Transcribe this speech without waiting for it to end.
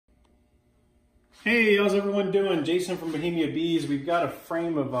Hey, how's everyone doing? Jason from Bohemia Bees. We've got a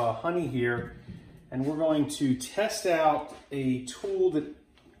frame of honey here, and we're going to test out a tool that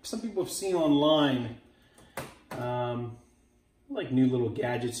some people have seen online. Like new little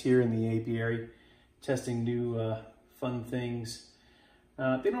gadgets here in the apiary, testing new fun things.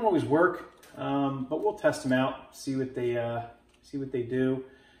 They don't always work, but we'll test them out, see what they do.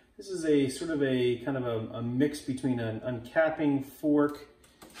 This is a sort of a kind of a mix between an uncapping fork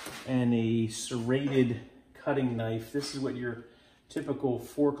and a serrated cutting knife. This is what your typical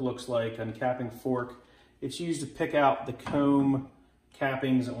fork looks like, uncapping fork. It's used to pick out the comb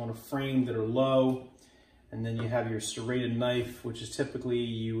cappings on a frame that are low. And then you have your serrated knife, which is typically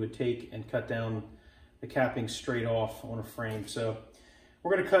you would take and cut down the capping straight off on a frame. So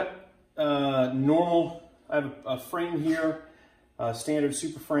we're gonna cut normal. I have a frame here, a standard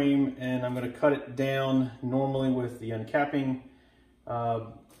super frame, and I'm gonna cut it down normally with the uncapping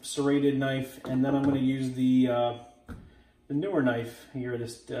serrated knife, and then I'm going to use the newer knife here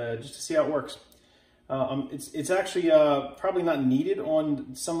just to see how it works. It's actually probably not needed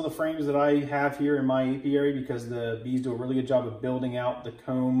on some of the frames that I have here in my apiary because the bees do a really good job of building out the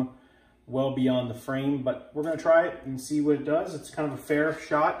comb well beyond the frame, but we're going to try it and see what it does. It's kind of a fair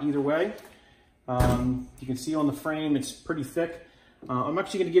shot either way. You can see on the frame it's pretty thick. I'm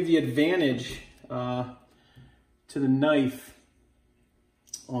actually going to give the advantage to the knife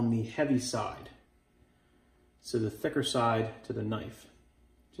on the heavy side, so the thicker side to the knife,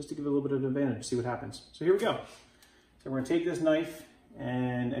 just to give it a little bit of an advantage, see what happens. So here we go. So we're gonna take this knife,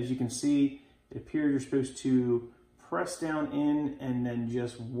 and as you can see, it appears you're supposed to press down in and then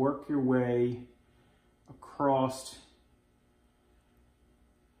just work your way across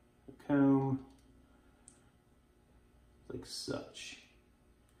the comb like such.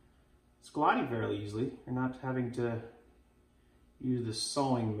 It's gliding fairly easily. You're not having to use the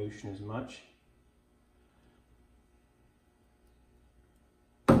sawing motion as much.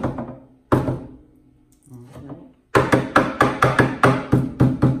 Okay. Alright,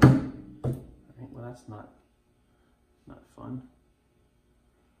 well that's not fun.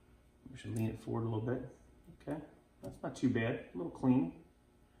 We should lean it forward a little bit. Okay, that's not too bad, a little clean.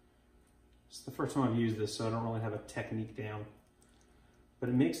 It's the first time I've used this, so I don't really have a technique down. But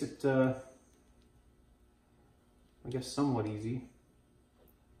it makes it, I guess, somewhat easy.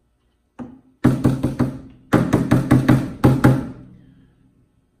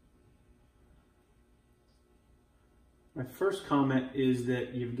 My first comment is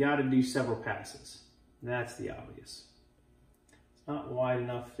that you've got to do several passes. That's the obvious. It's not wide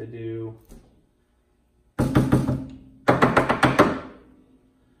enough to do.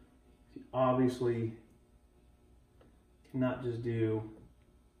 You obviously cannot just do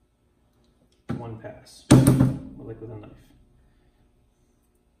one pass, like with a knife.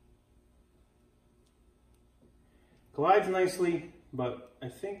 Glides nicely, but I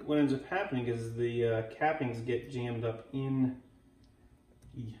think what ends up happening is the cappings get jammed up in.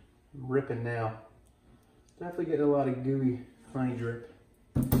 I'm ripping now. Definitely getting a lot of gooey honey drip.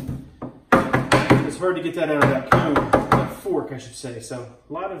 It's hard to get that out of that comb, that fork I should say. So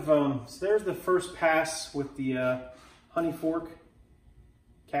a lot of, so there's the first pass with the honey fork,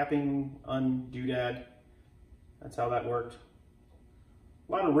 capping, undoodad. That's how that worked.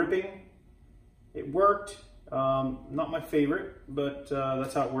 A lot of ripping. It worked. Not my favorite, but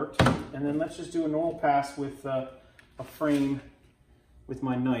that's how it worked. And then let's just do a normal pass with a frame with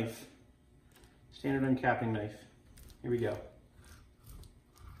my knife. Standard uncapping knife. Here we go.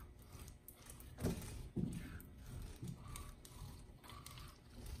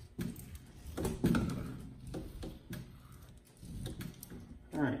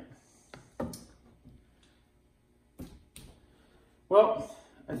 All right. Well,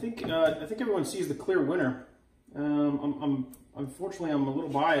 I think everyone sees the clear winner. Unfortunately, I'm a little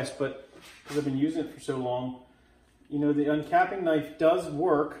biased, but because I've been using it for so long, you know, the uncapping knife does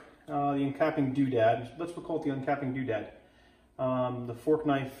work. The uncapping doodad, let's call it the uncapping doodad. The fork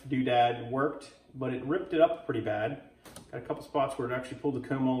knife doodad worked, but it ripped it up pretty bad. Got a couple spots where it actually pulled the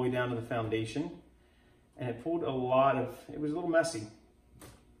comb all the way down to the foundation, and it pulled a lot of, it was a little messy.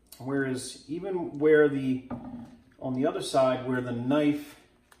 Whereas even where on the other side, where the knife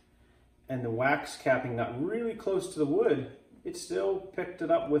and the wax capping got really close to the wood, it still picked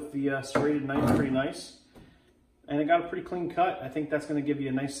it up with the serrated knife pretty nice. And it got a pretty clean cut. I think that's gonna give you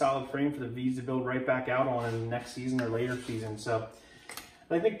a nice solid frame for the bees to build right back out on in the next season or later season. So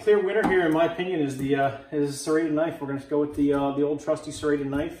I think clear winner here, in my opinion, is the serrated knife. We're gonna go with the old trusty serrated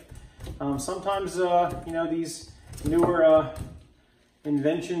knife. Sometimes, you know, these newer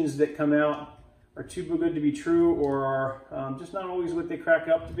inventions that come out are too good to be true, or are just not always what they crack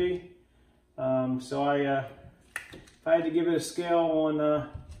up to be. So if I had to give it a scale on a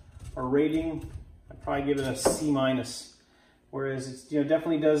rating, I'd probably give it a C-. Whereas it's,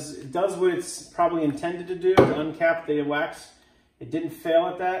 definitely does what it's probably intended to do, to uncap the wax. It didn't fail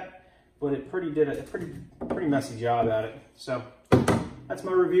at that, but it did a pretty messy job at it. So that's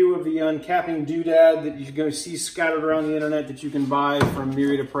my review of the uncapping doodad that you go see scattered around the internet that you can buy from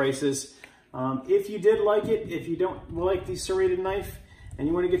myriad of prices. If you did like it, if you don't like the serrated knife and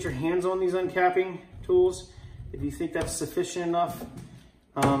you want to get your hands on these uncapping tools, if you think that's sufficient enough,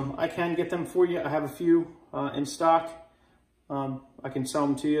 I can get them for you. I have a few in stock. I can sell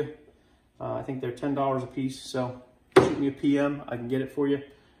them to you. I think they're $10 a piece, so shoot me a PM. I can get it for you.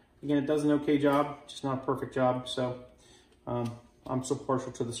 Again, it does an okay job, just not a perfect job. So I'm so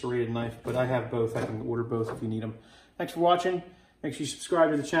partial to the serrated knife, but I have both. I can order both if you need them. Thanks for watching. Make sure you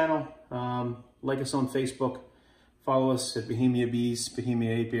subscribe to the channel. Like us on Facebook. Follow us at Bohemia Bees,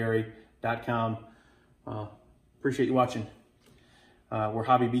 BohemiaApiary.com. Appreciate you watching. Where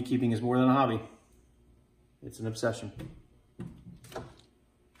hobby beekeeping is more than a hobby. It's an obsession.